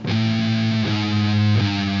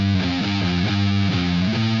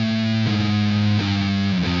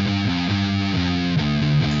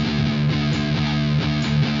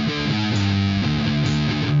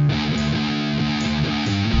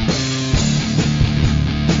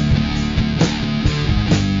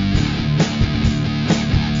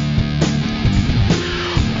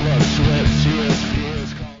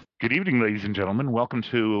Good evening, ladies and gentlemen. Welcome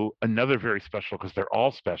to another very special, because they're all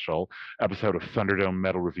special, episode of Thunderdome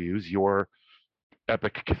Metal Reviews, your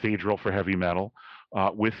epic cathedral for heavy metal.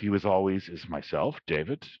 With you, as always, is myself,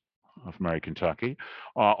 David of Murray, Kentucky.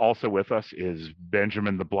 Also with us is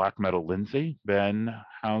Benjamin the Black Metal Lindsay. Ben,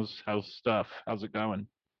 how's stuff? How's it going?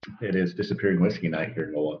 It is disappearing whiskey night here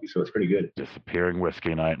in Milwaukee, so it's pretty good. Disappearing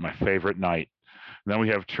whiskey night, my favorite night. And then we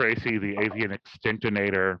have Tracy, the avian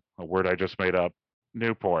extinctinator, a word I just made up.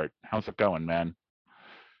 Newport, how's it going, man?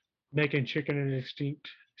 Making chicken an extinct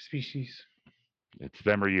species. It's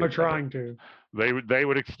them or you. Or trying to. They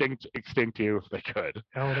would extinct you if they could.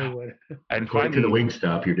 Hell, they would. And According to the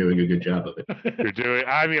Wingstop, you're doing a good job of it. you're doing.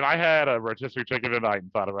 I mean, I had a rotisserie chicken tonight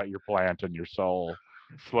and thought about your plant and your soul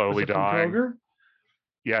slowly Was it from dying. Kroger?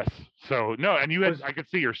 Yes. So no, and you had. Was- I could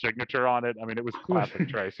see your signature on it. I mean, it was classic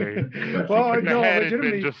Tracy. Well, The no, head had been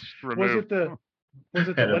legitimately, just was removed. it the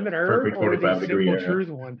Had a lemon herb perfect or the 45-degree simple air. truth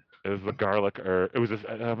one? It was the garlic, or it was. I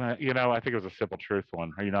think it was a Simple Truth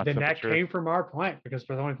one. Are you not Then Simple that Truth? came from our plant because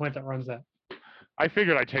we're the only plant that runs that. I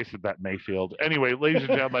figured I tasted that Mayfield. Anyway, ladies and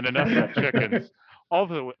gentlemen, enough about chickens.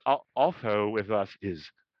 Also with us is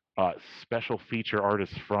special feature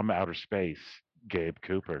artist from outer space, Gabe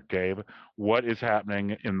Cooper. Gabe, what is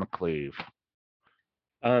happening in the Cleve?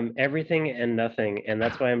 Everything and nothing, and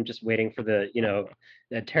that's why I'm just waiting for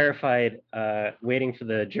terrified, waiting for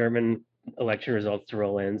the German election results to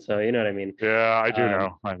roll in. So you know what I mean. Yeah, I do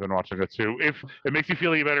know. I've been watching it too. If it makes you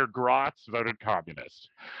feel any better, Graz voted communist.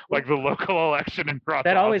 Like the local election in Graz.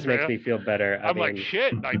 That always Austria. makes me feel better. I'm like,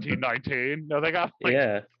 shit, 1919. No, they got like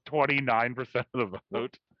yeah. 29% of the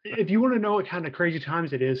vote. If you want to know what kind of crazy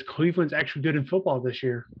times it is, Cleveland's actually good in football this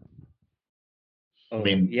year. Oh, I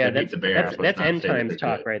mean, yeah, they beat the Bears. that's Let's not end say that times they're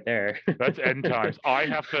talk good. right there. That's end times.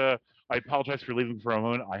 I apologize for leaving for a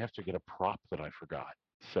moment. I have to get a prop that I forgot.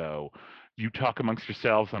 So you talk amongst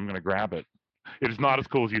yourselves. I'm going to grab it. It is not as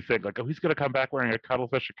cool as you think. Like, oh, he's going to come back wearing a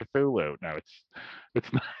cuttlefish of Cthulhu. No,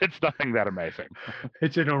 it's nothing that amazing.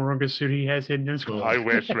 It's an Orunga suit he has hidden in his Well, I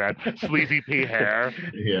wish, man. Sleazy pea hair.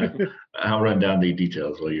 Yeah, I'll run down the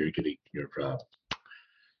details while you're getting your prop.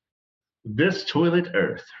 This Toilet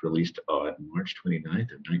Earth, released on March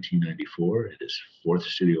 29th of 1994, it is fourth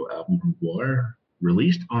studio album from Gwar,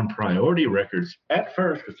 released on Priority Records at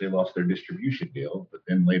first because they lost their distribution deal, but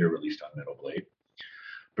then later released on Metal Blade.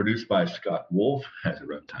 Produced by Scott Wolf, has a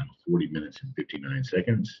runtime of 40 minutes and 59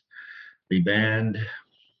 seconds. The band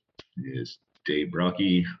is Dave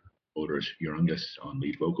Brocky, Otis Urungus on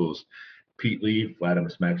lead vocals, Pete Lee,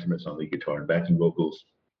 Vladimus Maximus on lead guitar and backing vocals,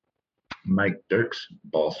 Mike Dirks,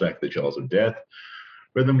 Ballsack the Jaws of Death,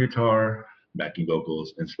 rhythm guitar, backing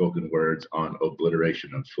vocals, and spoken words on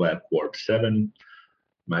Obliteration of Flat Warp 7,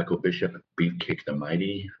 Michael Bishop, Beatkick the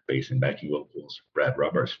Mighty, bass and backing vocals, Brad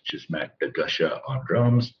Roberts, Jismak Dagusha on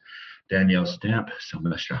drums, Danielle Stamp,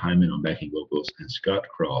 Sylvester Hyman on backing vocals, and Scott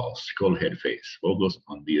Crawl, Skullhead Face, vocals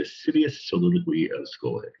on the assiduous soliloquy of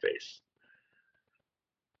Skullhead Face.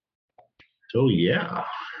 So yeah.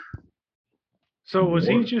 So was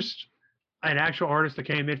he More. just an actual artist that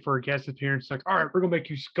came in for a guest appearance? Like, all right, we're gonna make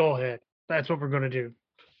you Skullhead. That's what we're gonna do.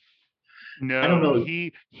 No, I don't know.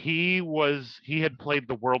 he had played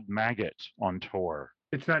the World Maggot on tour.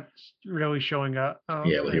 It's not really showing up. Oh,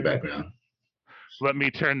 Yeah, with your okay. background. Let me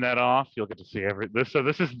turn that off. You'll get to see this. So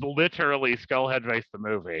this is literally Skullhead Face the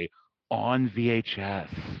movie on VHS.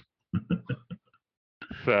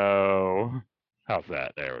 So how's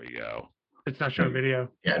that? There we go. It's not showing video.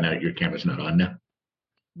 Yeah, now your camera's not on now.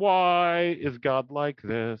 Why is God like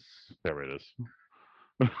this? There it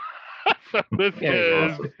is. So this Yeah,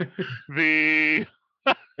 is awesome. the.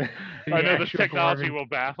 I know this actual technology Marvin. will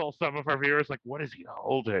baffle some of our viewers. Like, what is he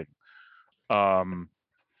holding? I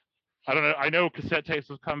don't know. I know cassette tapes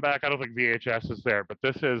have come back. I don't think VHS is there, but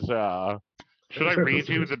this is. Should I read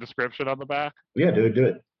you the description on the back? Yeah, do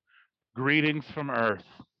it. Greetings from Earth.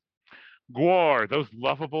 Gwar, those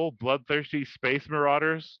lovable, bloodthirsty space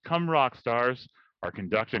marauders, come rock stars, are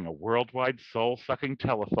conducting a worldwide soul-sucking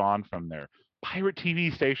telethon from their pirate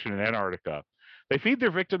TV station in Antarctica. They feed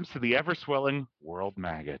their victims to the ever-swelling world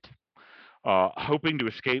maggot, hoping to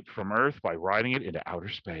escape from Earth by riding it into outer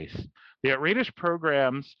space. The outrageous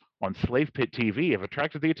programs on Slave Pit TV have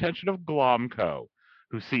attracted the attention of Glomco,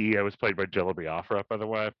 whose CEO is played by Jello Biafra, by the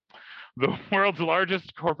way. The world's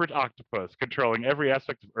largest corporate octopus, controlling every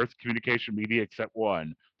aspect of Earth's communication media except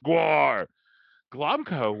one. Gwar!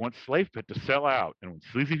 Glomco wants Slave Pit to sell out, and when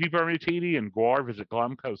Sleazy P. Bermatini and Gwar visit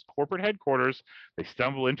Glomco's corporate headquarters, they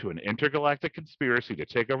stumble into an intergalactic conspiracy to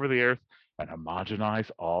take over the Earth and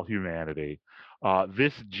homogenize all humanity.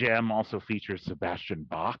 This gem also features Sebastian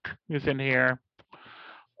Bach, who's in here.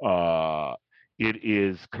 It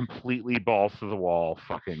is completely balls to the wall,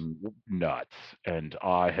 fucking nuts, and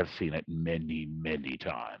I have seen it many, many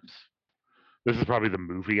times. This is probably the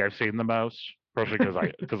movie I've seen the most, probably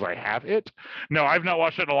because I have it. No, I've not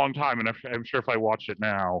watched it in a long time, and I'm sure if I watched it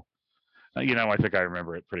now, I think I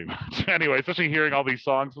remember it pretty much. Anyway, especially hearing all these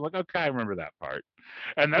songs, I'm like, okay, I remember that part.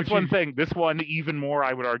 And that's But one you, thing. This one, even more,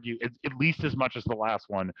 I would argue, at least as much as the last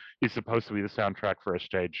one, is supposed to be the soundtrack for a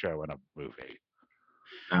stage show and a movie.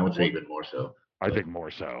 I would say even more so. I think more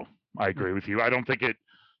so. I agree with you. I don't think it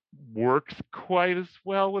works quite as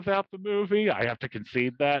well without the movie. I have to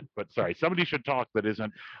concede that. But sorry, somebody should talk that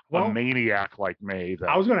isn't a well, maniac like me.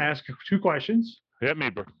 I was going to ask 2 questions. Hit me,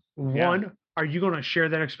 bro. One, are you going to share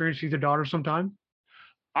that experience with your daughter sometime?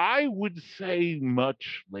 I would say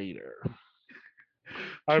much later. Two.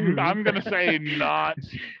 I'm going to say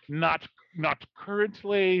not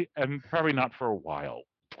currently, and probably not for a while.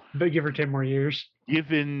 But give her 10 more years.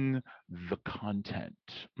 Given the content,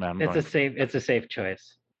 man, It's a safe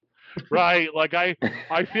choice. right? Like I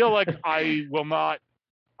feel like I will not.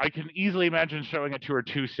 I can easily imagine showing it to her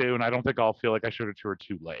too soon. I don't think I'll feel like I showed it to her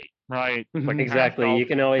too late, right? It's like Exactly. You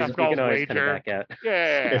can always kind of wager. back out.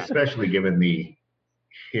 Yeah. Especially given the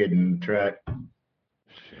hidden track.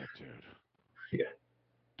 Shit, dude. Yeah.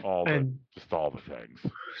 All the things.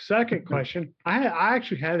 Second question. I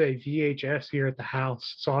actually have a VHS here at the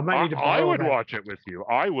house, so I might need to borrow I would that. watch it with you.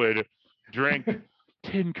 I would drink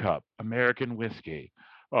Tin Cup American whiskey,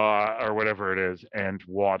 or whatever it is, and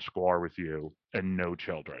watch GWAR with you, and no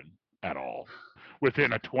children at all,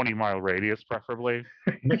 within a 20-mile radius, preferably.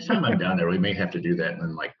 Next time I'm down there, we may have to do that and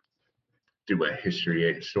then do a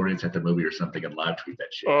historians at the movie or something and live tweet that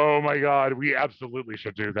shit. Oh my God, we absolutely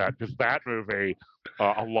should do that, because that movie,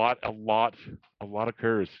 a lot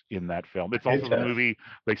occurs in that film. It's also the movie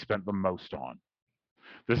they spent the most on.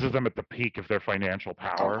 This is them at the peak of their financial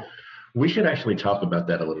power. We should actually talk about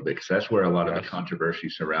that a little bit, because that's where a lot of the controversy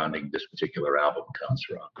surrounding this particular album comes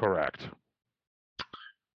from. Correct.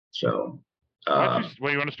 So, you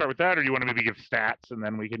want to start with that, or do you want to maybe give stats and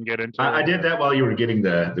then we can get into I did that while you were getting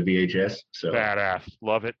the VHS. So badass.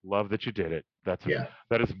 Love it. Love that you did it.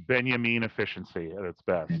 That is Benjamin efficiency at its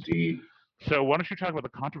best. Indeed. So why don't you talk about the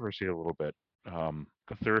controversy a little bit?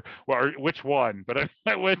 Which one? But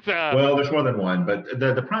well, there's more than one, but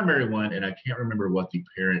the primary one, and I can't remember what the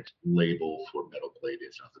parent label for Metal Blade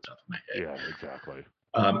is off the top of my head. Yeah, exactly.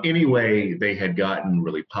 Anyway, they had gotten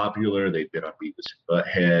really popular. They'd been on Beavis and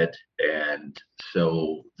Butthead, and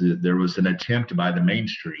so there was an attempt by the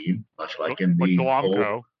mainstream, much like in the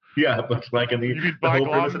Glomco. Much like in the whole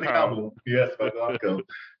premise of the album. Yes, by Glomco,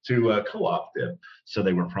 to co-opt them. So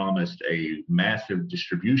they were promised a massive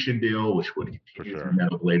distribution deal, which would continue through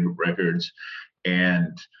Metal Blade Records,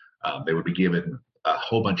 and they would be given a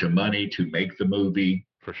whole bunch of money to make the movie.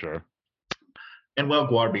 For sure. And well,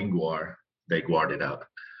 GWAR being GWAR, they GWAR'd it up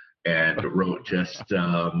and wrote just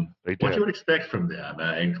what you would expect from them,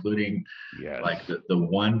 including like the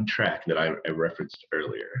one track that I referenced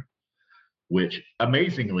earlier, which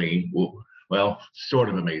amazingly, well, sort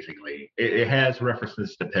of amazingly, it has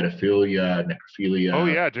references to pedophilia, necrophilia. Oh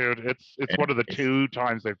yeah, dude, it's one of the 2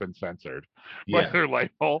 times they've been censored by their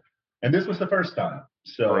label. And this was the first time.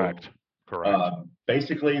 So correct.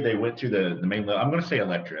 Basically, they went to the main level. I'm going to say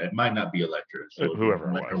Elektra. It might not be Elektra. So whoever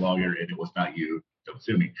Elektra lawyer, and it was not you. Don't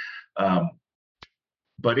sue me.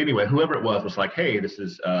 But anyway, whoever it was like, hey, this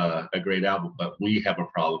is a great album, but we have a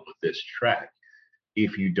problem with this track.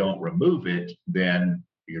 If you don't remove it, then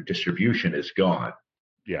your distribution is gone.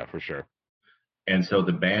 Yeah, for sure. And so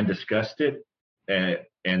the band discussed it,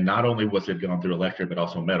 and not only was it gone through Elektra, but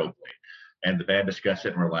also Metal Blade. And the band discussed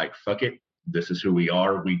it, and we're like, fuck it. This is who we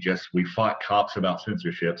are. We fought cops about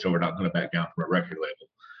censorship, so we're not going to back down from a record label,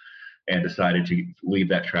 and decided to leave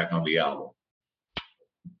that track on the album.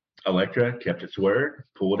 Elektra kept its word,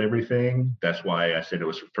 pulled everything. That's why I said it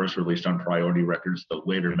was first released on Priority Records. The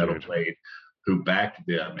later Metal Blade, who backed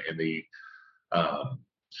them in the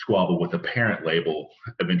squabble with the parent label,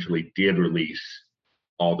 eventually did release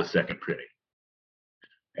all the second printing.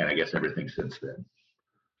 And I guess everything since then.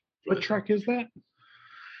 What track is that?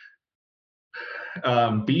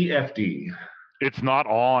 BFD. It's not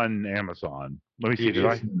on Amazon. Let me see.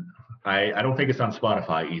 I don't think it's on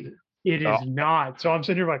Spotify either. It is not. So I'm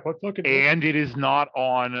sitting here like, what fucking? And it is not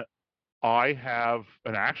on. I have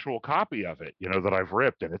an actual copy of it, that I've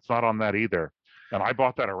ripped, and it's not on that either. And I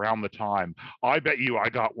bought that around the time. I bet you I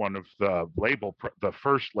got one of the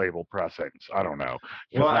first label pressings. I don't know.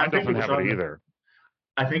 Well, I doesn't have it either.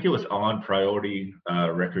 I think it was on Priority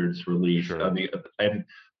Records release. Sure. And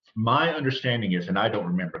my understanding is, and I don't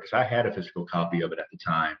remember because I had a physical copy of it at the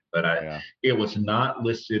time, but Yeah. it was not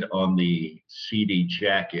listed on the CD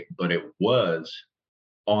jacket, but it was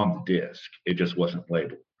on the disc. It just wasn't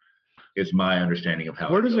labeled. Is my understanding of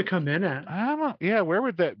how. Where does goes. it come in at? I don't. Yeah, where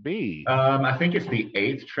would that be? I think it's the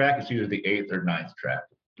 8th track. It's either the 8th or 9th track.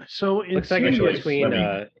 So Looks like it's Insidious, between let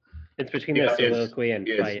me- it's between Yeah, the it's- soliloquy and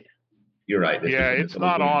it's- fight. You're right. Yeah, between it's the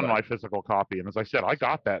not Soliloquy on and my Fight. physical copy, and as I said, I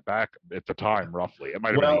got that back at the time, roughly. It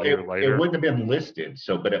might have Well, been a year it later. wouldn't have been listed,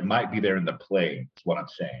 but it might be there in the play. Is what I'm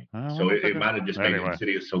saying. I So wonder it, if I it can- might have just made Anyway.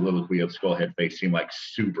 Insidious Soliloquy of Skullhead Face seem like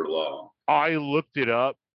super long. I looked it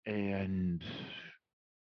up, and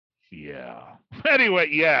yeah. Anyway,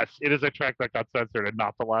 yes, it is a track that got censored, and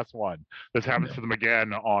not the last one. This happens No. to them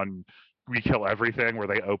again on We Kill Everything, where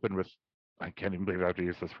they open with, I can't even believe I have to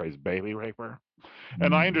use this phrase, baby raper.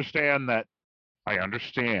 And I understand,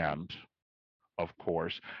 of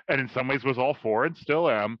course, and in some ways was all for and still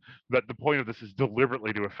am, that the point of this is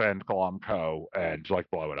deliberately to offend Kalamko and like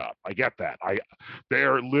blow it up. I get that.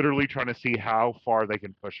 They're literally trying to see how far they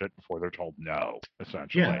can push it before they're told no,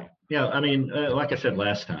 essentially. Yeah. I mean, like I said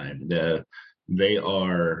last time, they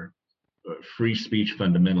are free speech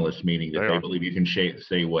fundamentalists, meaning that They they are. believe you can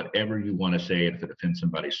say whatever you want to say, and if it offends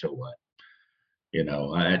somebody, so what?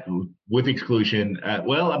 With exclusion.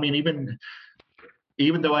 Well, I mean,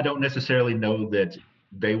 even though I don't necessarily know that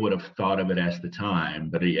they would have thought of it as the time,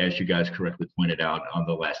 but as you guys correctly pointed out on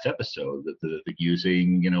the last episode, that the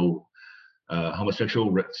using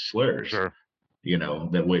homosexual slurs, Sure.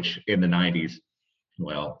 that which in the 90s,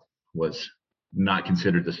 well, was not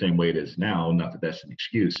considered the same way it is now. Not that that's an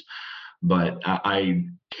excuse, but I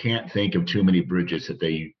can't think of too many bridges that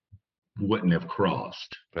they wouldn't have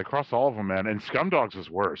crossed. They cross all of them, man. And Scumdogs is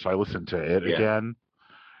worse. I listened to it again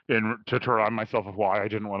to remind myself of why I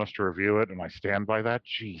didn't want us to review it, and I stand by that.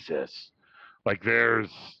 Jesus. Like, there's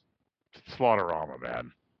Slaughterama,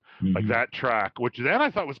 man. Mm-hmm. Like that track, which then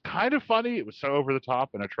I thought was kind of funny. It was so over the top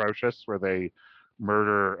and atrocious, where they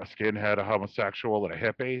murder a skinhead, a homosexual, and a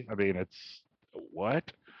hippie. I mean, it's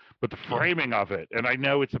what? But the framing of it, and I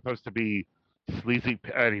know it's supposed to be sleazy.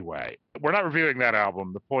 Anyway, we're not reviewing that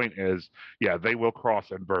album. The point is, yeah, they will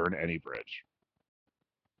cross and burn any bridge,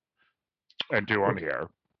 and do on here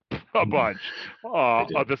a bunch.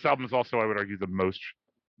 This album is also, I would argue,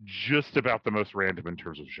 just about the most random in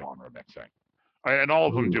terms of genre mixing. And all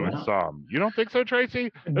of them doing some. You don't think so,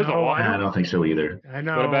 Tracy? There's a lot. I don't think so either. I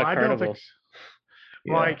know. What about I Carnival? don't think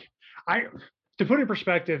so. Like, to put it in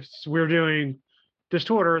perspective, we're doing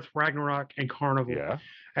Distorted Earth, Ragnarok, and Carnival. Yeah.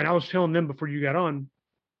 And I was telling them before you got on,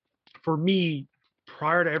 for me,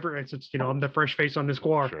 prior to ever, since I'm the fresh face on this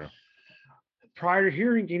Gwar. Sure. Prior to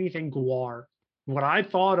hearing anything Gwar, what I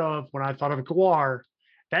thought of when I thought of Gwar,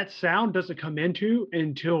 that sound doesn't come into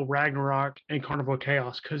until Ragnarok and Carnival of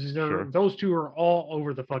Chaos, because those two are all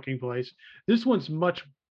over the fucking place. This one's much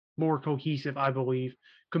more cohesive, I believe,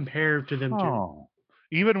 compared to them two.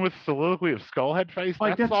 Even with Soliloquy of Skullhead Face,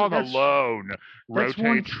 Like, that song alone that's rotates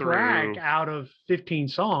one track through. out of 15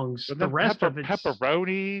 songs. The rest of it's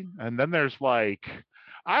pepperoni, and then there's like,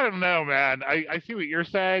 I don't know, man. I see what you're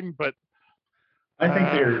saying, but I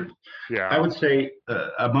think they're. Yeah. I would say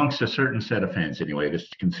amongst a certain set of fans, anyway, this is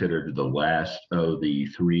considered the last of the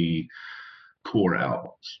 3 core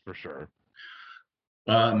albums. For sure.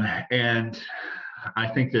 And I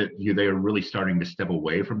think that they are really starting to step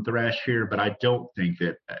away from thrash here, but I don't think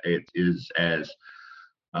that it is as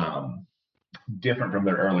different from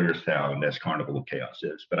their earlier sound as Carnival of Chaos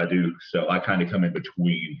is. But I kind of come in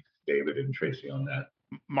between David and Tracy on that.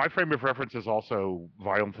 My frame of reference is also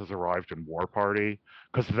Violence Has Arrived and War Party,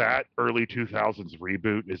 because that early 2000s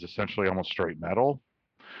reboot is essentially almost straight metal.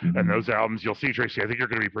 Mm-hmm. And those albums, you'll see, Tracy, I think you're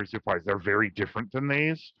going to be pretty surprised. They're very different than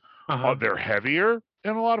these. Uh-huh. They're heavier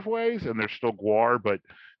in a lot of ways, and they're still Gwar, but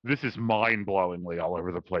this is mind-blowingly all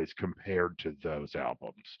over the place compared to those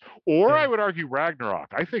albums. Or I would argue Ragnarok.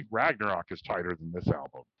 I think Ragnarok is tighter than this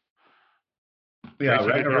album. Yeah,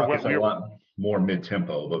 Tracy, Ragnarok is a lot more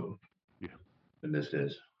mid-tempo than this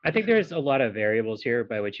is. I think there's a lot of variables here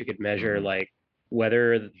by which you could measure like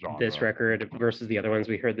whether this record versus the other ones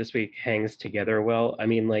we heard this week hangs together well. I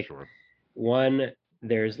mean, like, one,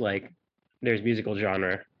 there's musical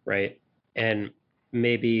genre, right? And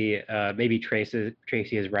maybe Tracy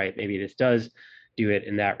is right. Maybe this does do it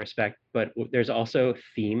in that respect, but there's also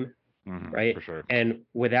theme, right? For sure. And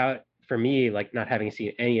for me, like, not having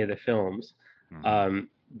seen any of the films,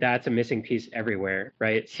 that's a missing piece everywhere,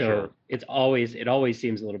 right? So it always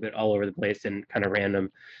seems a little bit all over the place and kind of random.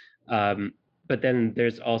 But then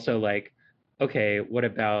there's also like, okay, what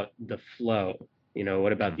about the flow?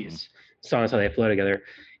 What about these songs, how they flow together?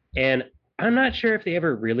 And I'm not sure if they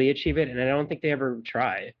ever really achieve it, and I don't think they ever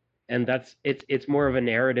try. And it's more of a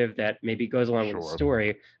narrative that maybe goes along with the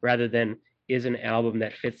story rather than is an album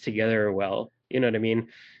that fits together well. You know what I mean?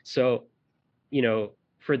 So,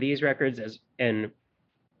 for these records and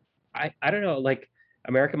I don't know, like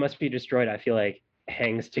America Must Be Destroyed, I feel like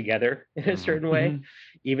hangs together in a certain way,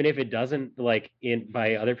 even if it doesn't, like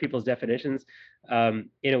by other people's definitions,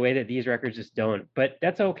 in a way that these records just don't. But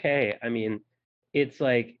that's okay. I mean, it's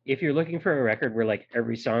like if you're looking for a record where like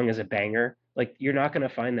every song is a banger, like you're not going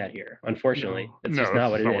to find that here, unfortunately. That's just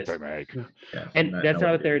not what it is. What they make. And that's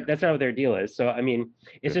not what their deal is. So I mean,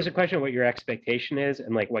 it's just a question of what your expectation is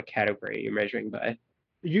and like what category you're measuring by.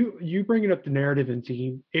 You bringing up the narrative and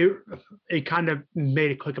theme, it kind of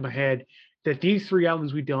made it click in my head that these 3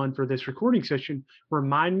 albums we've done for this recording session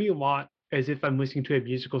remind me a lot as if I'm listening to a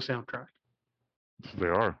musical soundtrack. They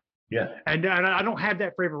are. Yeah. And I don't have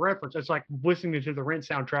that frame of reference. It's like listening to the Rent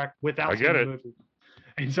soundtrack without seeing the movie.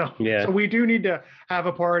 And so we do need to have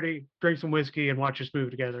a party, drink some whiskey, and watch this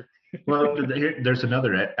movie together. Well, there's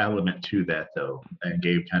another element to that, though, and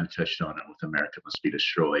Gabe kind of touched on it with America Must Be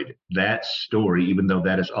Destroyed. That story, even though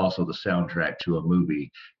that is also the soundtrack to a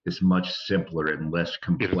movie, is much simpler and less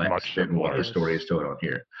complex than what the story is told on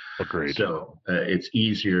here. Agreed. So it's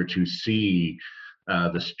easier to see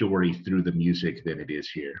the story through the music than it is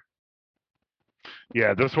here.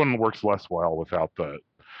 Yeah, this one works less well without the...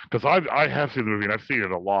 Because I have seen the movie and I've seen it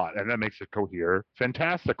a lot, and that makes it cohere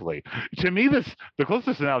fantastically. To me, the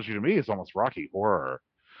closest analogy to me is almost Rocky Horror.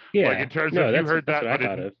 Yeah, like in terms of you heard that,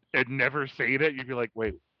 but it never seen it, you'd be like,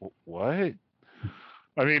 wait, what?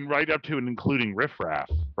 I mean, right up to and including Riff Raff,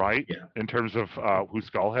 right? Yeah. In terms of who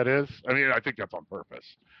Skullhead is. I mean, I think that's on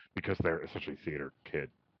purpose because they're essentially theater kid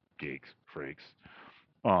geeks, freaks.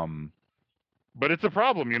 But it's a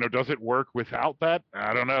problem, does it work without that?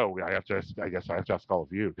 I don't know. I guess I have to ask all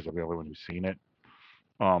of you because I'm the only one who's seen it.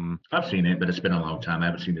 I've seen it, but it's been a long time. I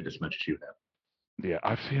haven't seen it as much as you have. Yeah,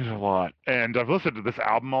 I've seen it a lot. And I've listened to this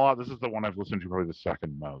album a lot. This is the one I've listened to probably the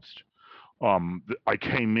second most. I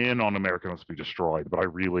came in on America Must Be Destroyed, but I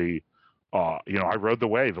really, I rode the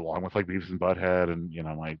wave along with like Beavis and Butthead and,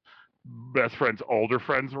 my best friends' older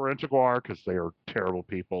friends were into GWAR because they are terrible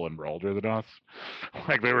people and were older than us.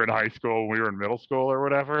 Like they were in high school, we were in middle school or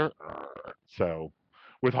whatever. So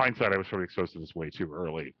with hindsight, I was probably exposed to this way too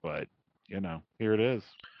early, but here it is.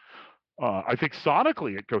 I think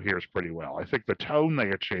sonically it coheres pretty well. I think the tone they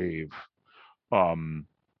achieve,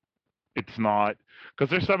 it's not, because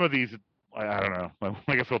there's some of these, I don't know,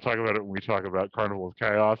 I guess we'll talk about it when we talk about Carnival of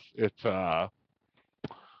Chaos. It's,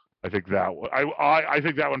 I think that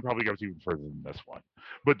one probably goes even further than this one.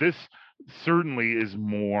 But this certainly is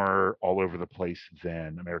more all over the place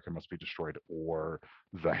than America Must Be Destroyed or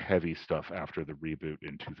the heavy stuff after the reboot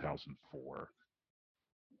in 2004.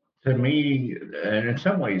 To me, and in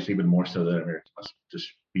some ways even more so than America Must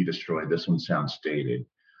Just Be Destroyed, this one sounds dated.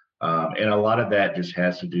 And a lot of that just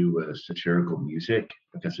has to do with satirical music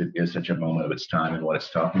because it is such a moment of its time and what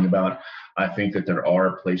it's talking about. I think that there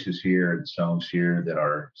are places here and songs here that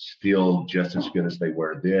are still just as good as they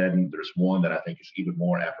were then. There's one that I think is even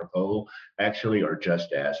more apropos, actually, or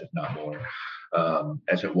just as, if not more,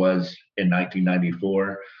 as it was in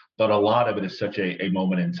 1994. But a lot of it is such a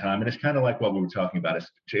moment in time. And it's kind of like what we were talking about.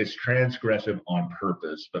 It's transgressive on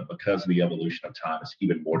purpose, but because of the evolution of time, it's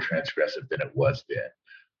even more transgressive than it was then.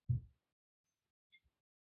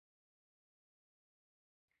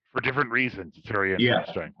 For different reasons. It's very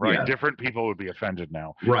interesting, right? Yeah. Different people would be offended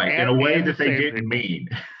now. Right, in a way that they didn't mean.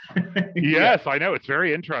 Yes, I know. It's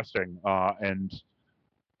very interesting. The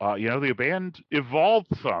band evolved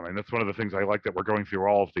some, and that's one of the things I like that we're going through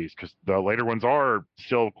all of these, because the later ones are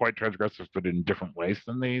still quite transgressive, but in different ways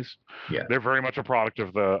than these. Yeah. They're very much a product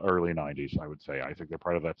of the early 90s, I would say. I think they're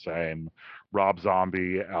part of that same Rob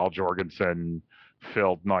Zombie, Al Jorgensen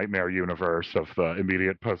filled nightmare universe of the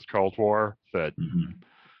immediate post-Cold War that... Mm-hmm.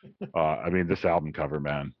 This album cover,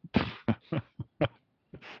 man.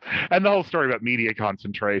 And the whole story about media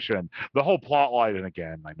concentration, the whole plot line, and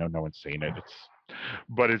again, I know no one's seen it,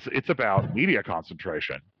 it's about media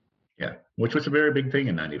concentration. Yeah, which was a very big thing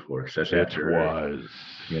in '94. Was.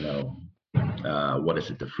 What is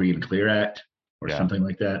it, the Free and Clear Act or something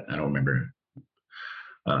like that? I don't remember.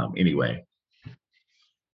 Anyway,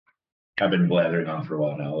 I've been blathering on for a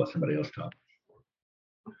while now. I'll let somebody else talk.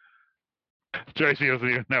 Tracy doesn't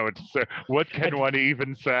even know what to say. What can one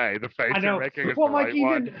even say? The face you're making is the right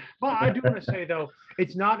one. Well, I do want to say, though,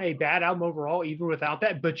 it's not a bad album overall, even without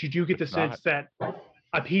that, but you do get the sense that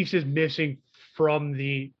a piece is missing from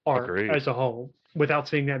the art as a whole without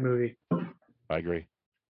seeing that movie. I agree.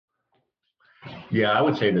 Yeah, I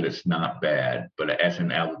would say that it's not bad, but as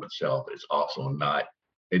an album itself, it's also not.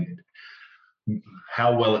 It,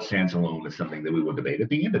 how well it stands alone is something that we will debate at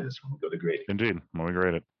the end of this when we go to grading. Indeed, when we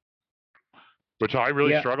grade it, which I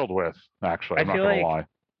really struggled with. Actually, I'm not gonna lie.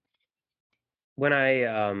 When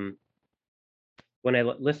I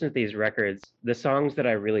listened to these records, the songs that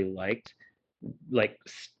I really liked, like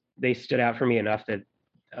they stood out for me enough that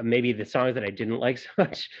maybe the songs that I didn't like so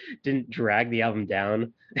much didn't drag the album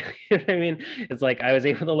down. You know what I mean? It's like I was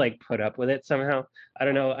able to like put up with it somehow. I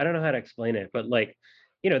don't know how to explain it, but like,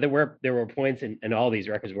 there were points in all these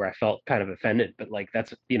records where I felt kind of offended, but like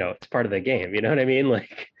that's it's part of the game. You know what I mean?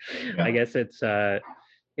 Like, yeah. I guess it's Are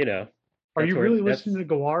you really listening to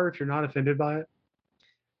Gwar if you're not offended by it?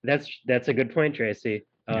 That's a good point, Tracy.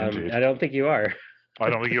 I don't think you are. I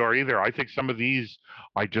don't think you are either. I think some of these,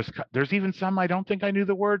 there's even some I don't think I knew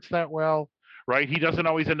the words that well, right? He doesn't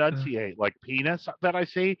always enunciate, like Penis that I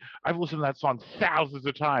see. I've listened to that song thousands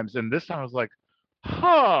of times, and this time I was like,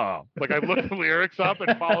 huh. Like I looked the lyrics up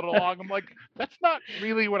and followed along. I'm like, that's not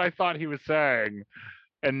really what I thought he was saying.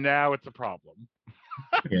 And now it's a problem.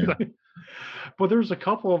 Yeah. But there's a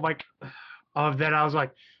couple of that I was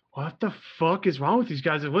like, what the fuck is wrong with these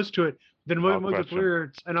guys that listen to it? Then look at the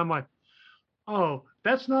lyrics, and I'm like, oh,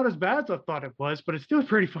 that's not as bad as I thought it was, but it's still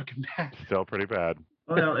pretty fucking bad. Still pretty bad.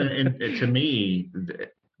 Well, and to me,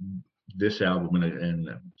 this album and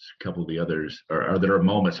a couple of the others, there are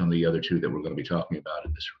moments on the other two that we're going to be talking about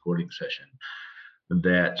in this recording session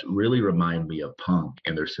that really remind me of punk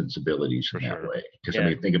and their sensibilities in that way. Because I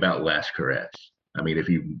mean, think about Last Caress. I mean, if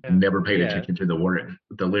you never paid attention to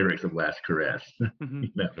the lyrics of Last Caress,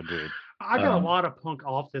 I got a lot of punk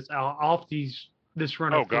off this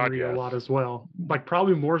run of Theory a lot as well. Like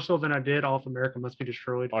probably more so than I did off America Must Be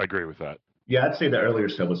Destroyed. I agree with that. Yeah, I'd say the earlier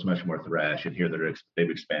stuff was much more thrash, and here they've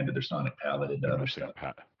expanded their sonic palette into other stuff.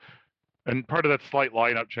 And part of that slight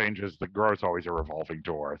lineup change is the Gwar always a revolving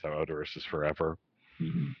door, though Odorous is forever.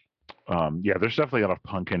 Mm-hmm. There's definitely enough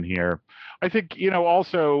punk in here. I think,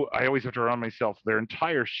 also, I always have to remind myself, their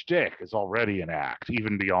entire shtick is already an act,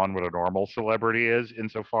 even beyond what a normal celebrity is,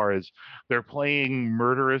 insofar as they're playing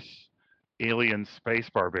murderous alien space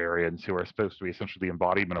barbarians who are supposed to be essentially the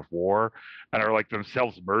embodiment of war and are like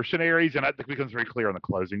themselves mercenaries. And I think it becomes very clear on the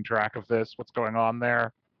closing track of this, what's going on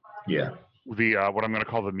there. Yeah. The, what I'm going to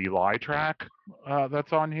call the My Lai track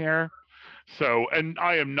that's on here. So, and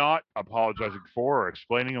I am not apologizing for or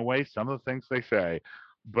explaining away some of the things they say,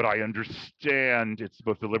 but I understand it's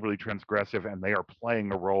both deliberately transgressive and they are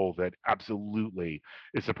playing a role that absolutely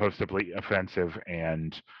is supposed to be offensive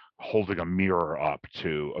and holding a mirror up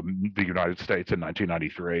to the United States in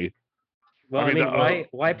 1993. Well, I mean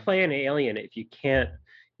why play an alien if you can't,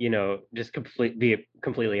 just be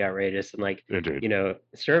completely outrageous and like, Indeed.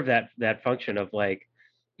 serve that function of like,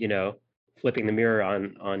 flipping the mirror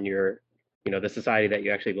on your, the society that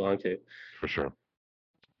you actually belong to. For sure.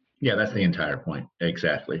 Yeah, that's the entire point.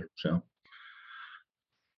 Exactly. So,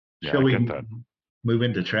 yeah, shall we move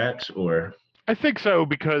into tracks, or? I think so,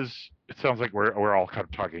 because it sounds like we're all kind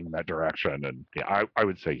of talking in that direction, and yeah, I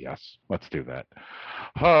would say yes. Let's do that.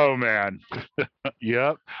 Oh man,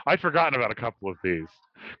 yep. I'd forgotten about a couple of these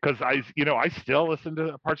because I still listen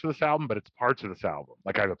to parts of this album, but it's parts of this album.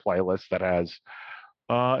 Like I have a playlist that has.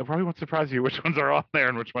 It probably won't surprise you which ones are on there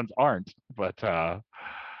and which ones aren't, but I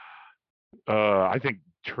think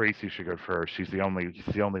Tracy should go first. She's the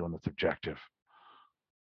only one that's objective.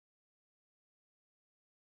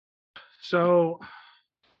 So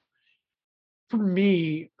for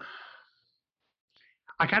me,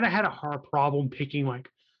 I kind of had a hard problem picking like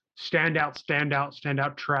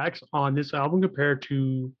standout tracks on this album compared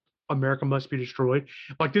to America Must Be Destroyed.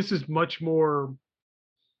 Like this is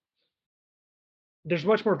there's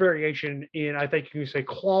much more variation in, I think you can say,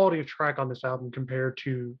 quality of track on this album compared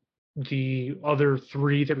to the other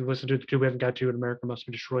three that we listened to, the two we haven't got to in America Must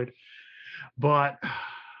Be Destroyed. But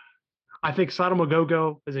I think Sodom A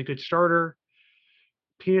Go-Go is a good starter.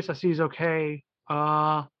 Penis I See is okay.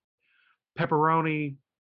 Pepperoni.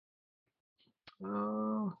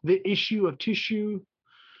 The Issue of Tissue.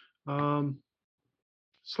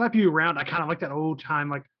 Slap You Around. I kind of like that old time,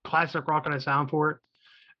 like classic rock kind of sound for it.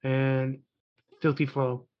 And Filthy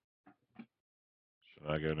Flow. Should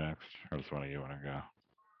I go next? Or does one of you want to go?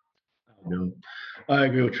 No, I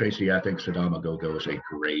agree with Tracy. I think Sodom A Go-Go is a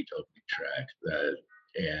great opening track.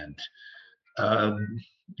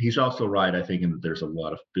 He's also right, I think, in that there's a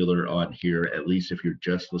lot of filler on here, at least if you're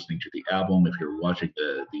just listening to the album. If you're watching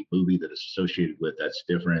the movie that is associated with, that's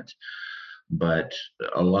different. But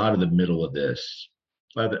a lot of the middle of this,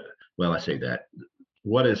 well, I say that.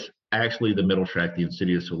 What is actually the middle track, the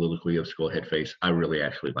insidious soliloquy of Skullhead Face, I really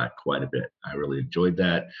actually liked quite a bit. I really enjoyed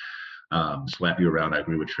that. Slap You Around, I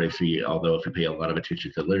agree with Tracy, although if you pay a lot of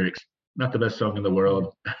attention to the lyrics, not the best song in the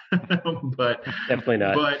world, but definitely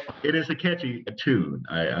not. But it is a catchy tune.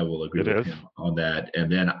 I will agree with him on that.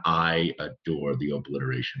 And then I adore the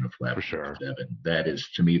obliteration of Flat 7. That is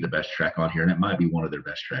to me the best track on here, and it might be one of their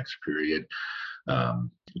best tracks, period.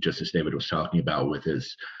 Just as David was talking about with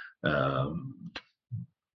his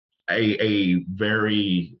a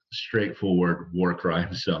very straightforward war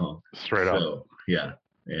crime song. Straight up. Yeah.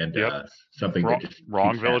 And something that just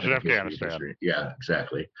wrong village in Afghanistan. Yeah,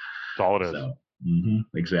 exactly. That's all it is. So,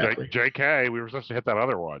 exactly. JK, we were supposed to hit that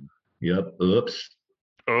other one. Yep. Oops.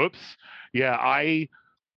 Yeah,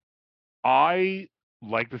 I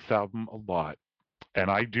like this album a lot. And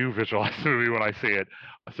I do visualize the movie when I see it.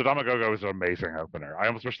 Sodom Go is an amazing opener. I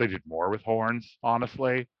almost wish they did more with horns,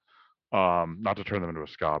 honestly. Not to turn them into a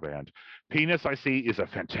ska band. Penis I See is a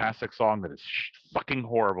fantastic song that is fucking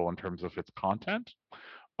horrible in terms of its content.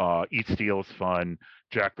 Eat Steel is fun.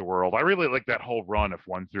 Jack the World. I really like that whole run of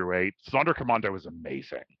 1 through 8. Sonderkommando is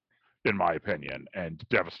amazing, in my opinion, and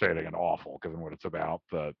devastating and awful given what it's about.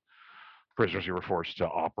 The prisoners who were forced to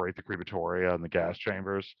operate the crematoria and the gas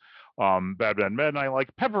chambers. Bad Bad Men, I like.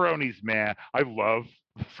 Pepperoni's Man. I love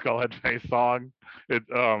the Skullhead Face song.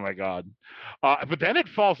 Oh my god. But then it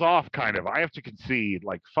falls off kind of. I have to concede.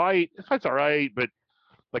 Like Fight's all right, but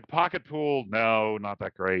like Pocket Pool, no, not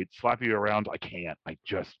that great. Slap You Around, I can't. I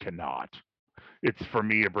just cannot. It's for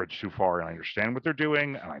me a bridge too far, and I understand what they're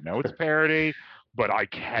doing, and I know it's parody, but I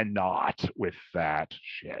cannot with that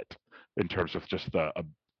shit in terms of just the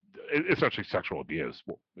essentially sexual abuse,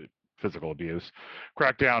 physical abuse.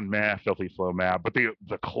 Crackdown, meh. Filthy Flow, meh. But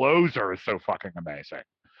the closer is so fucking amazing.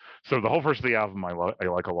 So the whole first of the album I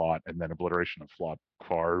like a lot, and then Obliteration of Flop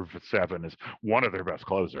Farv 7 is one of their best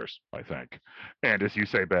closers, I think. And as you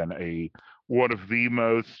say, Ben, one of the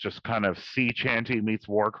most just kind of sea chanty meets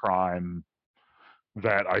war crime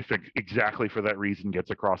that I think exactly for that reason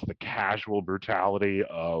gets across the casual brutality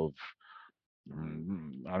of,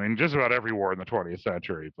 I mean, just about every war in the 20th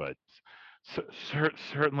century, but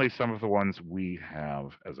certainly some of the ones we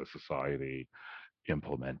have as a society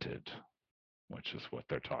implemented, which is what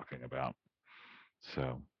they're talking about.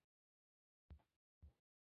 So.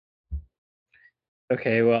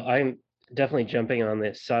 Okay, well, I'm definitely jumping on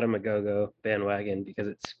the Sodom Go bandwagon because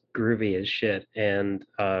it's groovy as shit. And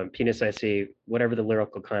Penis I See, whatever the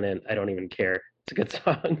lyrical content, I don't even care. It's a good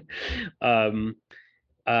song.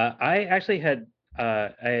 I actually had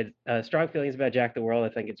strong feelings about Jack the World.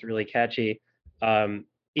 I think it's really catchy.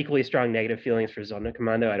 Equally strong negative feelings for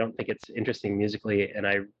Sonderkommando. I don't think it's interesting musically, and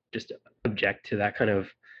I just object to that kind of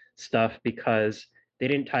stuff because they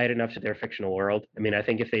didn't tie it enough to their fictional world. I mean, I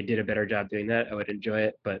think if they did a better job doing that, I would enjoy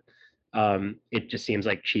it, but it just seems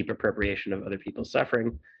like cheap appropriation of other people's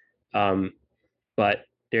suffering. But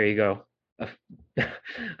there you go.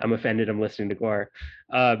 I'm offended. I'm listening to Gwar.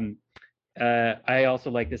 I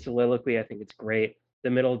also like the soliloquy. I think it's great. The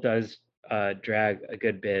middle does drag a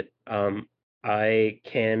good bit. I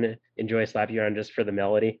can enjoy Slap You Around just for the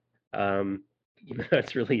melody.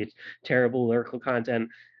 That's really terrible lyrical content.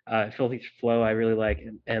 Filthy Flow I really like,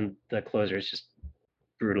 and the closer is just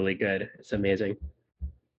brutally good. It's amazing.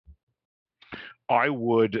 I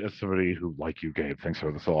would, as somebody who, like you, Gabe, thinks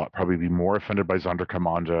about this a lot, probably be more offended by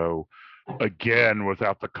Sonderkommando, again,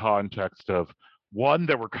 without the context of, one,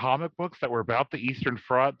 there were comic books that were about the Eastern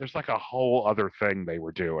Front. There's like a whole other thing they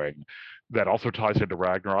were doing that also ties into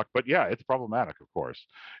Ragnarok. But yeah, it's problematic, of course.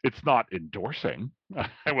 It's not endorsing.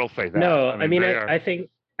 I will say that. No, I think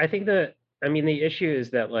the issue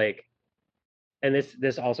is that, like, and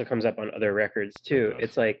this also comes up on other records too.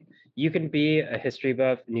 It's like you can be a history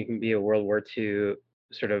buff and you can be a World War II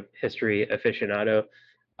sort of history aficionado,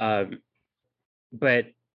 but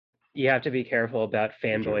you have to be careful about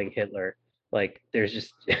fanboying Hitler. Like there's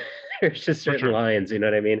just certain lines, you know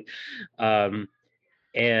what I mean?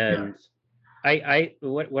 And yeah.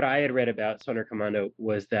 What I had read about Sonderkommando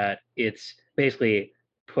was that it's basically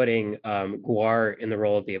putting Gwar in the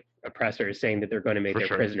role of the oppressors, saying that they're going to make their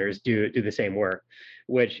prisoners do the same work,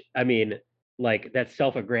 which, I mean, like, that's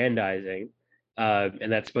self-aggrandizing,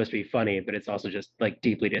 and that's supposed to be funny, but it's also just like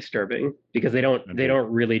deeply disturbing because they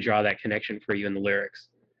don't really draw that connection for you in the lyrics.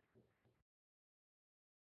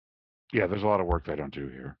 Yeah, there's a lot of work they don't do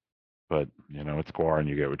here, but you know, it's Gwar and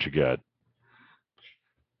you get what you get.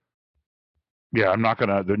 Yeah, I'm not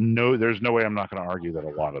gonna. There's no way I'm not gonna argue that a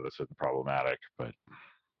lot of this is problematic, but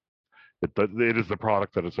it is the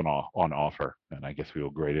product that is on offer, and I guess we will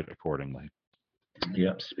grade it accordingly.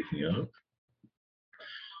 Yep. Speaking of,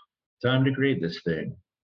 time to grade this thing.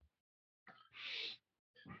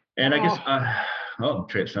 And I guess,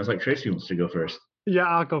 sounds like Tracy wants to go first. Yeah,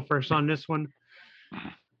 I'll go first on this one.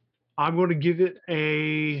 I'm going to give it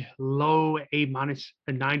a low A minus,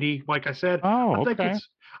 a 90. Like I said, I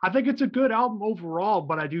think it's a good album overall,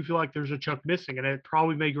 but I do feel like there's a chunk missing, and it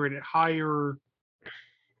probably may grade it higher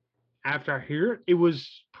after I hear it. It was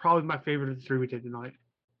probably my favorite of the three we did tonight.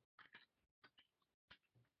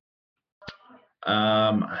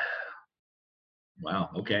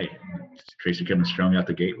 Wow. Okay. Tracy coming strong out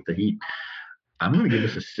the gate with the heat. I'm going to give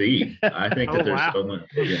this a C. I think that there's so much.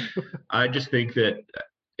 Yeah. I just think that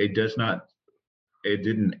it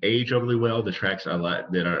didn't age overly well. The tracks I like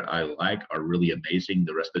are really amazing.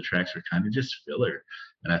 The rest of the tracks are kind of just filler.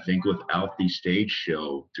 And I think without the stage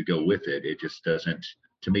show to go with it, it just doesn't,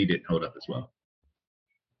 to me, didn't hold up as well.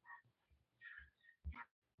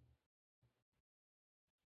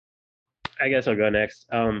 I guess I'll go next.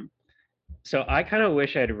 So I kind of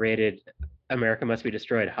wish I'd rated America Must Be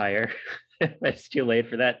Destroyed higher. It's too late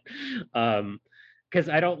for that. Because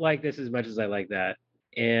I don't like this as much as I like that.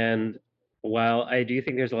 And while I do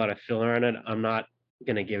think there's a lot of filler on it, I'm not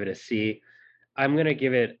going to give it a C. I'm going to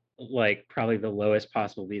give it like probably the lowest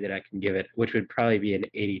possible B that I can give it, which would probably be an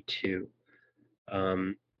 82.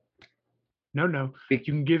 No. You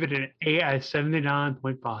can give it an A at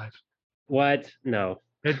 79.5. What? No.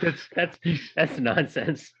 That's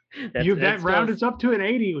nonsense. That rounded up to an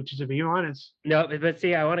 80, which is a B minus. No, but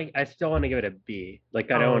see, I still want to give it a B.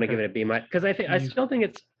 Like I don't want to give it a B minus because I still think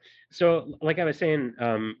it's so. Like I was saying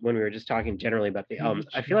when we were just talking generally about the albums,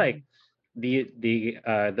 I feel like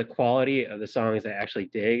the quality of the songs I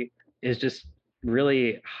actually dig is just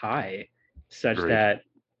really high, such that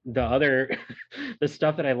the other the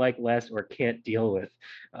stuff that I like less or can't deal with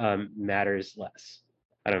matters less.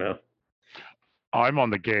 I don't know. I'm on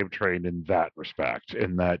the Gabe train in that respect,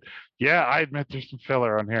 in that, yeah, I admit there's some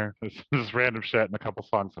filler on here. There's random shit and a couple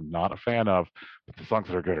songs I'm not a fan of, but the songs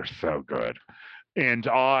that are good are so good. And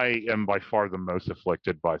I am by far the most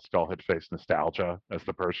afflicted by Skullhead Face nostalgia as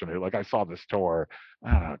the person who, like, I saw this tour,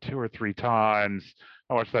 I don't know, 2 or 3 times.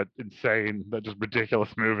 I watched that just ridiculous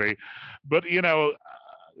movie. But,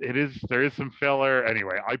 there is some filler.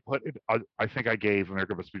 Anyway, I think I gave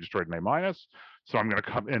America Must Be Destroyed an A minus, so I'm going to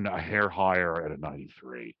come in a hair higher at a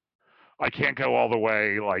 93. I can't go all the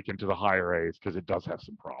way like into the higher A's because it does have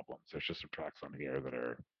some problems. There's just some tracks on here that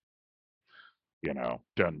are,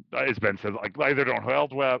 done, as Ben said, like either don't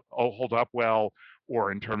hold up well,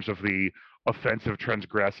 or in terms of the offensive,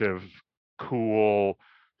 transgressive, cool,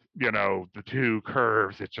 the two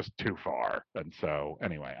curves, it's just too far. And so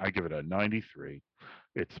anyway, I give it a 93.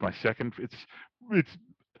 It's my second. It's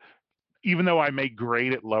even though I may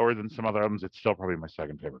grade it lower than some other albums, it's still probably my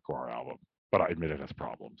second favorite Gwar album. But I admit it has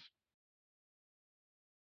problems,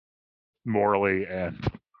 morally and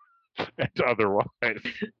otherwise.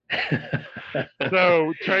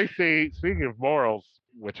 So Tracy, speaking of morals,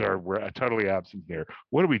 which we're totally absent here,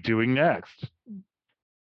 what are we doing next?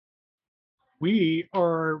 We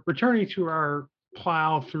are returning to our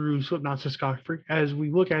plow through Slipknot's discography as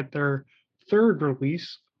we look at their third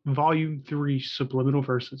release, Volume 3, Subliminal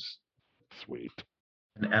Verses. Sweet.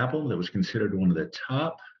 An album that was considered one of the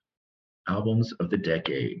top albums of the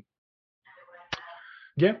decade.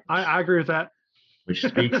 Yeah, I agree with that. Which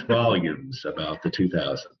speaks volumes about the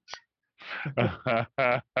 2000s.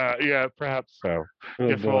 Yeah, perhaps so.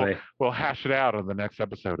 Oh, boy. We'll hash it out on the next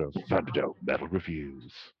episode of Thunderdome Metal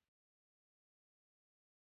Reviews.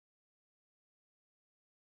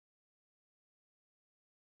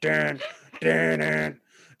 Dun, dun, dun,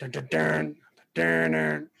 dun, dun, dun, dun,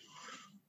 dun.